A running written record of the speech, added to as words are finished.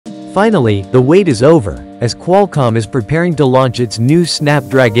Finally, the wait is over, as Qualcomm is preparing to launch its new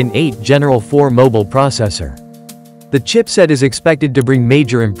Snapdragon 8 Gen 4 mobile processor. The chipset is expected to bring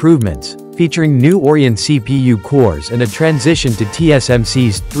major improvements, featuring new Oryon CPU cores and a transition to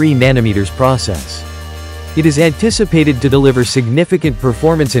TSMC's 3nm process. It is anticipated to deliver significant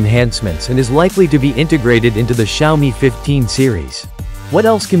performance enhancements and is likely to be integrated into the Xiaomi 15 series. What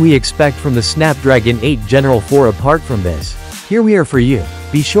else can we expect from the Snapdragon 8 Gen 4 apart from this? Here we are for you.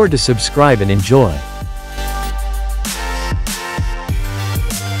 Be sure to subscribe and enjoy.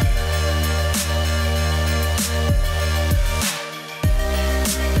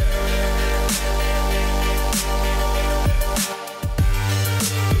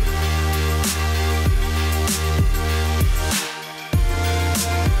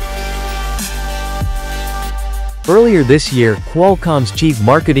 Earlier this year, Qualcomm's chief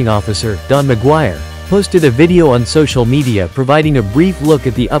marketing officer, Don McGuire, posted a video on social media providing a brief look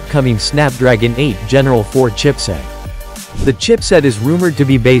at the upcoming Snapdragon 8 Gen 4 chipset. The chipset is rumored to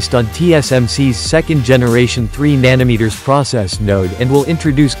be based on TSMC's second-generation 3nm process node and will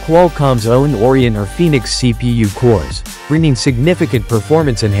introduce Qualcomm's own Oryon or Phoenix CPU cores, bringing significant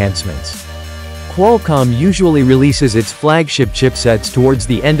performance enhancements. Qualcomm usually releases its flagship chipsets towards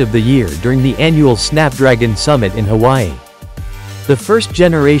the end of the year during the annual Snapdragon Summit in Hawaii. The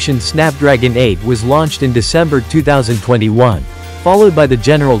first-generation Snapdragon 8 was launched in December 2021, followed by the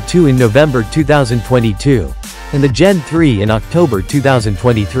Gen 2 in November 2022, and the Gen 3 in October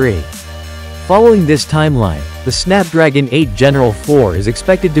 2023. Following this timeline, the Snapdragon 8 Gen 4 is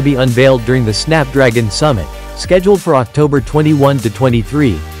expected to be unveiled during the Snapdragon Summit, scheduled for October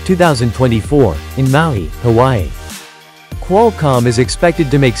 21–23, 2024, in Maui, Hawaii. Qualcomm is expected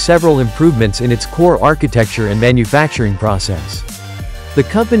to make several improvements in its core architecture and manufacturing process. The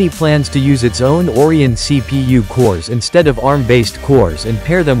company plans to use its own Oryon CPU cores instead of ARM-based cores and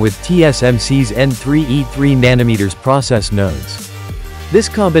pair them with TSMC's N3E 3nm process nodes. This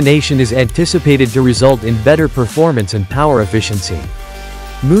combination is anticipated to result in better performance and power efficiency.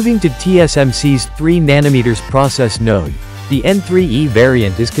 Moving to TSMC's 3nm process node, the N3E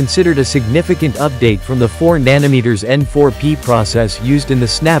variant is considered a significant update from the 4nm N4P process used in the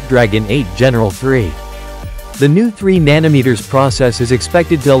Snapdragon 8 Gen 3. The new 3nm process is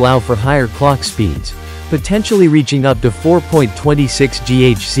expected to allow for higher clock speeds, potentially reaching up to 4.26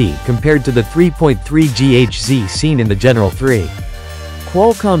 GHz compared to the 3.3 GHz seen in the Gen 3.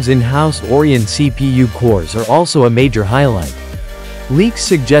 Qualcomm's in-house Oryon CPU cores are also a major highlight. Leaks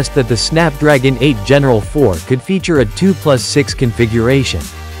suggest that the Snapdragon 8 Gen 4 could feature a 2+6 configuration,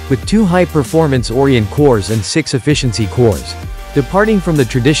 with 2 high-performance Oryon cores and 6 efficiency cores, departing from the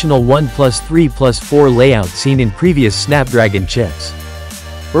traditional 1+3+4 layout seen in previous Snapdragon chips.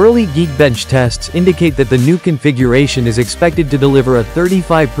 Early Geekbench tests indicate that the new configuration is expected to deliver a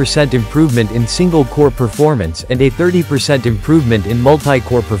 35% improvement in single-core performance and a 30% improvement in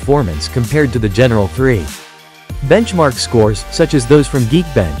multi-core performance compared to the Gen 3. Benchmark scores, such as those from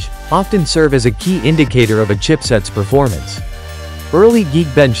Geekbench, often serve as a key indicator of a chipset's performance. Early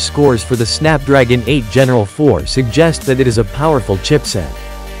Geekbench scores for the Snapdragon 8 Gen 4 suggest that it is a powerful chipset.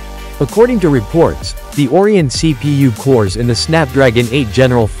 According to reports, the Oryon CPU cores in the Snapdragon 8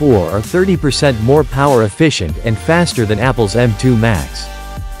 Gen 4 are 30% more power efficient and faster than Apple's M2 Max.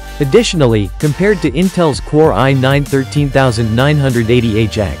 Additionally, compared to Intel's Core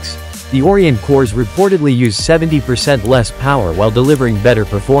i9-13980HX, the Oryon cores reportedly use 70% less power while delivering better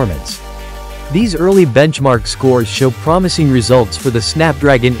performance. These early benchmark scores show promising results for the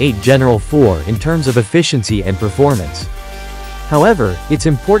Snapdragon 8 Gen 4 in terms of efficiency and performance. However, it's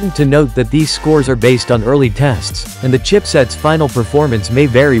important to note that these scores are based on early tests, and the chipset's final performance may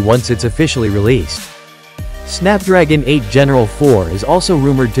vary once it's officially released. Snapdragon 8 Gen 4 is also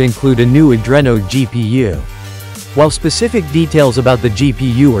rumored to include a new Adreno GPU. While specific details about the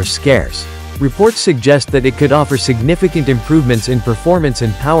GPU are scarce, reports suggest that it could offer significant improvements in performance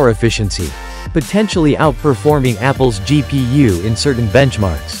and power efficiency, potentially outperforming Apple's GPU in certain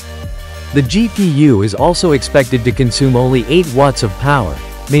benchmarks. The GPU is also expected to consume only 8 watts of power,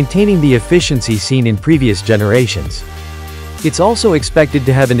 maintaining the efficiency seen in previous generations. It's also expected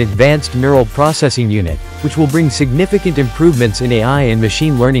to have an advanced neural processing unit, which will bring significant improvements in AI and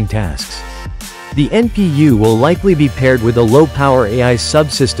machine learning tasks. The NPU will likely be paired with a low-power AI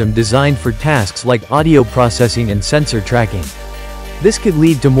subsystem designed for tasks like audio processing and sensor tracking. This could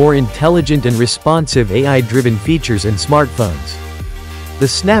lead to more intelligent and responsive AI-driven features in smartphones. The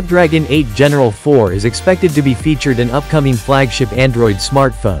Snapdragon 8 Gen 4 is expected to be featured in upcoming flagship Android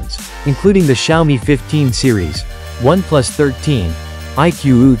smartphones, including the Xiaomi 15 series, OnePlus 13,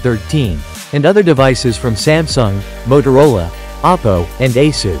 iQOO 13, and other devices from Samsung, Motorola, Oppo, and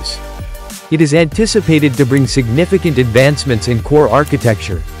Asus. It is anticipated to bring significant advancements in core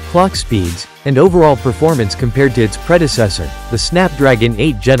architecture, clock speeds, and overall performance compared to its predecessor, the Snapdragon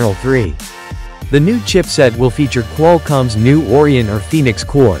 8 Gen 3. The new chipset will feature Qualcomm's new Oryon or Phoenix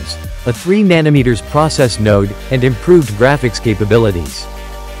cores, a 3nm process node, and improved graphics capabilities.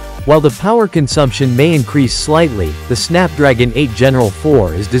 While the power consumption may increase slightly, the Snapdragon 8 Gen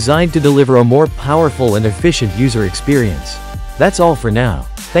 4 is designed to deliver a more powerful and efficient user experience. That's all for now.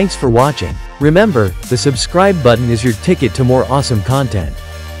 Thanks for watching. Remember, the subscribe button is your ticket to more awesome content.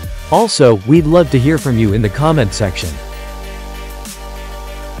 Also, we'd love to hear from you in the comment section.